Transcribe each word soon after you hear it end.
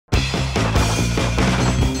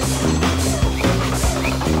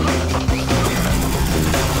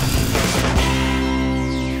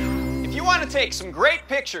take some great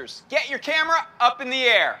pictures. Get your camera up in the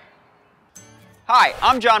air. Hi,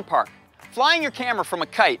 I'm John Park. Flying your camera from a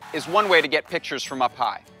kite is one way to get pictures from up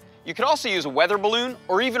high. You could also use a weather balloon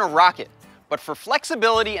or even a rocket. But for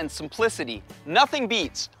flexibility and simplicity, nothing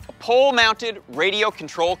beats a pole-mounted radio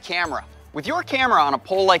control camera. With your camera on a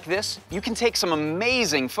pole like this, you can take some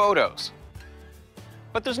amazing photos.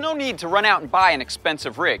 But there's no need to run out and buy an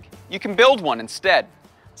expensive rig. You can build one instead.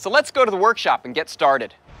 So let's go to the workshop and get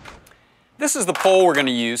started. This is the pole we're going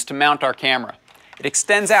to use to mount our camera. It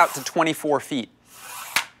extends out to 24 feet.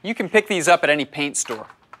 You can pick these up at any paint store.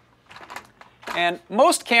 And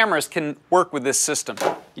most cameras can work with this system.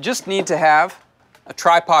 You just need to have a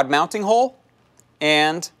tripod mounting hole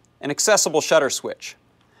and an accessible shutter switch.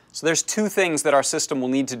 So there's two things that our system will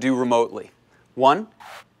need to do remotely. One,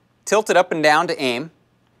 tilt it up and down to aim,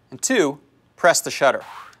 and two, press the shutter.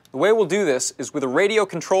 The way we'll do this is with a radio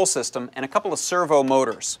control system and a couple of servo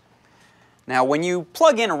motors. Now, when you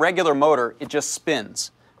plug in a regular motor, it just spins.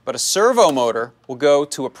 But a servo motor will go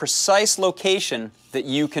to a precise location that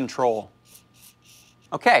you control.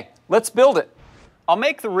 Okay, let's build it. I'll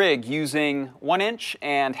make the rig using 1"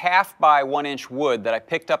 and 1/2 by 1" wood that I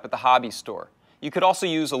picked up at the hobby store. You could also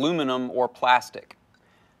use aluminum or plastic.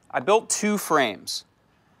 I built two frames.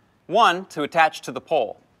 One to attach to the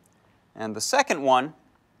pole, and the second one,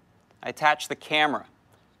 I attach the camera.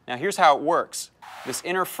 Now here's how it works. This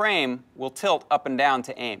inner frame will tilt up and down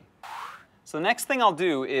to aim. So the next thing I'll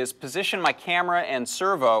do is position my camera and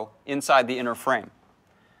servo inside the inner frame.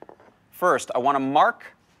 First, I want to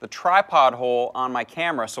mark the tripod hole on my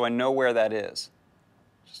camera so I know where that is.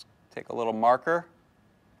 Just take a little marker.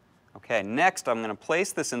 Okay, next I'm going to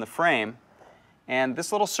place this in the frame, and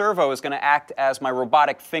this little servo is going to act as my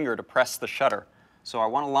robotic finger to press the shutter. So I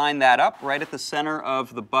want to line that up right at the center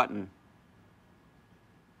of the button.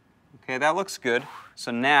 Okay, that looks good. So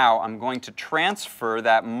now I'm going to transfer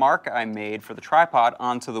that mark I made for the tripod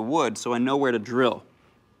onto the wood so I know where to drill.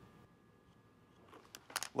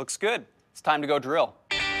 Looks good. It's time to go drill.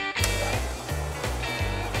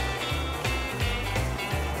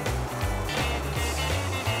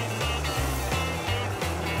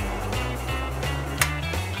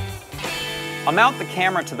 I'll mount the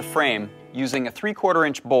camera to the frame using a 3/4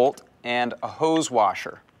 inch bolt and a hose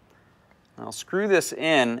washer. I'll screw this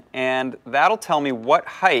in, and that'll tell me what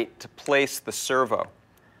height to place the servo.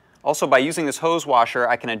 Also, by using this hose washer,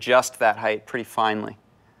 I can adjust that height pretty finely.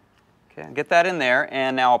 Okay, I'll get that in there,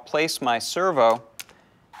 and now I'll place my servo.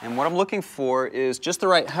 And what I'm looking for is just the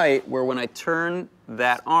right height where when I turn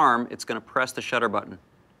that arm, it's going to press the shutter button.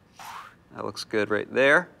 That looks good right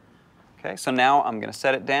there. Okay, so now I'm going to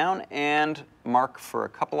set it down and mark for a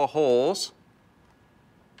couple of holes.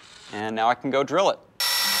 And now I can go drill it.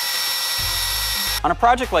 On a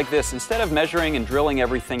project like this, instead of measuring and drilling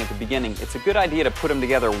everything at the beginning, it's a good idea to put them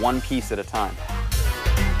together one piece at a time.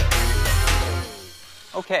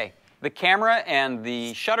 Okay, the camera and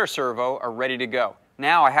the shutter servo are ready to go.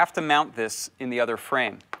 Now I have to mount this in the other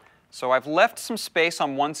frame. So I've left some space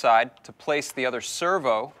on one side to place the other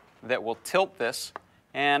servo that will tilt this,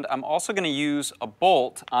 and I'm also going to use a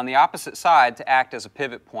bolt on the opposite side to act as a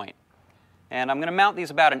pivot point. And I'm going to mount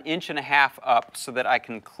these about 1.5 inches up so that I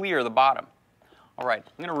can clear the bottom. All right,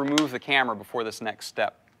 I'm going to remove the camera before this next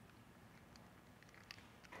step.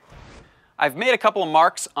 I've made a couple of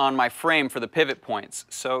marks on my frame for the pivot points,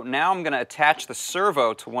 so now I'm going to attach the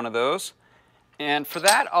servo to one of those. And for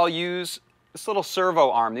that, I'll use this little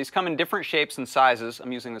servo arm. These come in different shapes and sizes.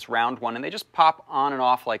 I'm using this round one, and they just pop on and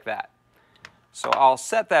off like that. So I'll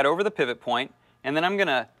set that over the pivot point, and then I'm going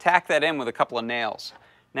to tack that in with a couple of nails.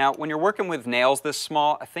 Now, when you're working with nails this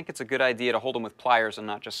small, I think it's a good idea to hold them with pliers and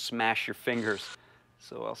not just smash your fingers.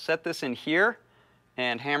 So I'll set this in here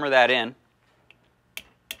and hammer that in.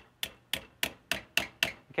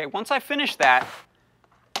 Okay, once I finish that,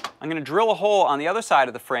 I'm going to drill a hole on the other side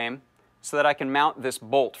of the frame so that I can mount this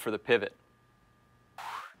bolt for the pivot.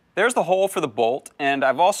 There's the hole for the bolt, and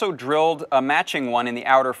I've also drilled a matching one in the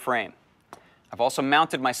outer frame. I've also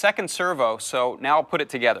mounted my second servo, so now I'll put it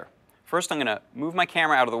together. First, I'm going to move my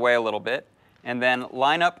camera out of the way a little bit, and then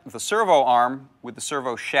line up the servo arm with the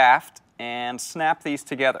servo shaft and snap these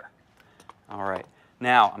together. All right,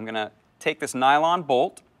 now I'm going to take this nylon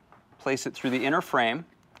bolt, place it through the inner frame,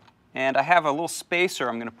 and I have a little spacer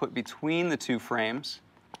I'm going to put between the two frames,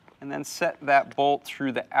 and then set that bolt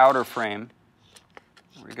through the outer frame.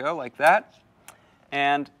 There we go, like that.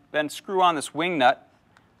 And then screw on this wing nut,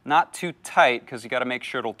 not too tight because you got to make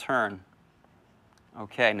sure it'll turn.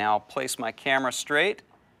 Okay, now I'll place my camera straight,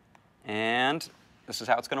 and this is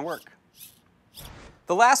how it's going to work.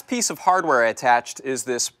 The last piece of hardware I attached is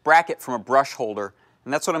this bracket from a brush holder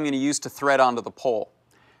and that's what I'm going to use to thread onto the pole.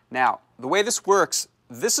 Now, the way this works,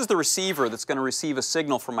 this is the receiver that's going to receive a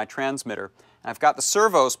signal from my transmitter. And I've got the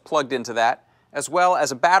servos plugged into that, as well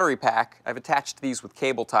as a battery pack. I've attached these with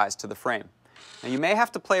cable ties to the frame. Now, you may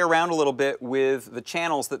have to play around a little bit with the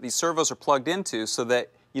channels that these servos are plugged into so that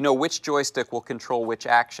you know which joystick will control which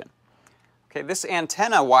action. Okay, this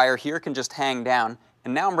antenna wire here can just hang down,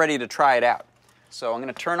 and now I'm ready to try it out. So I'm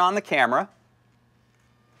going to turn on the camera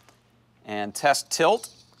and test tilt.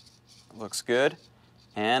 Looks good.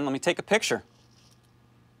 And let me take a picture.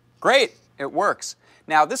 Great, it works.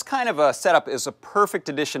 Now, this kind of a setup is a perfect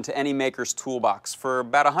addition to any maker's toolbox. For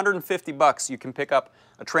about 150 bucks, you can pick up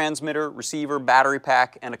a transmitter, receiver, battery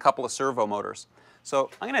pack, and a couple of servo motors. So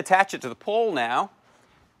I'm going to attach it to the pole now.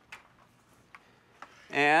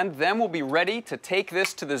 And then we'll be ready to take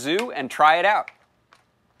this to the zoo and try it out.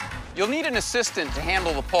 You'll need an assistant to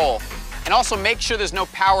handle the pole, and also make sure there's no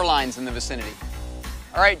power lines in the vicinity.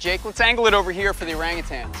 All right, Jake, let's angle it over here for the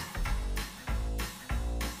orangutans.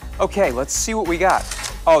 Okay, let's see what we got.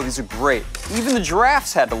 Oh, these are great. Even the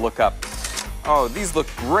giraffes had to look up. Oh, these look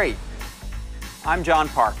great. I'm John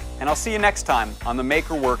Park, and I'll see you next time on the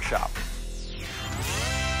Maker Workshop.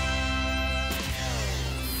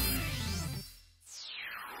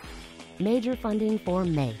 Major funding for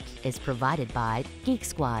MAKE is provided by Geek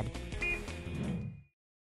Squad,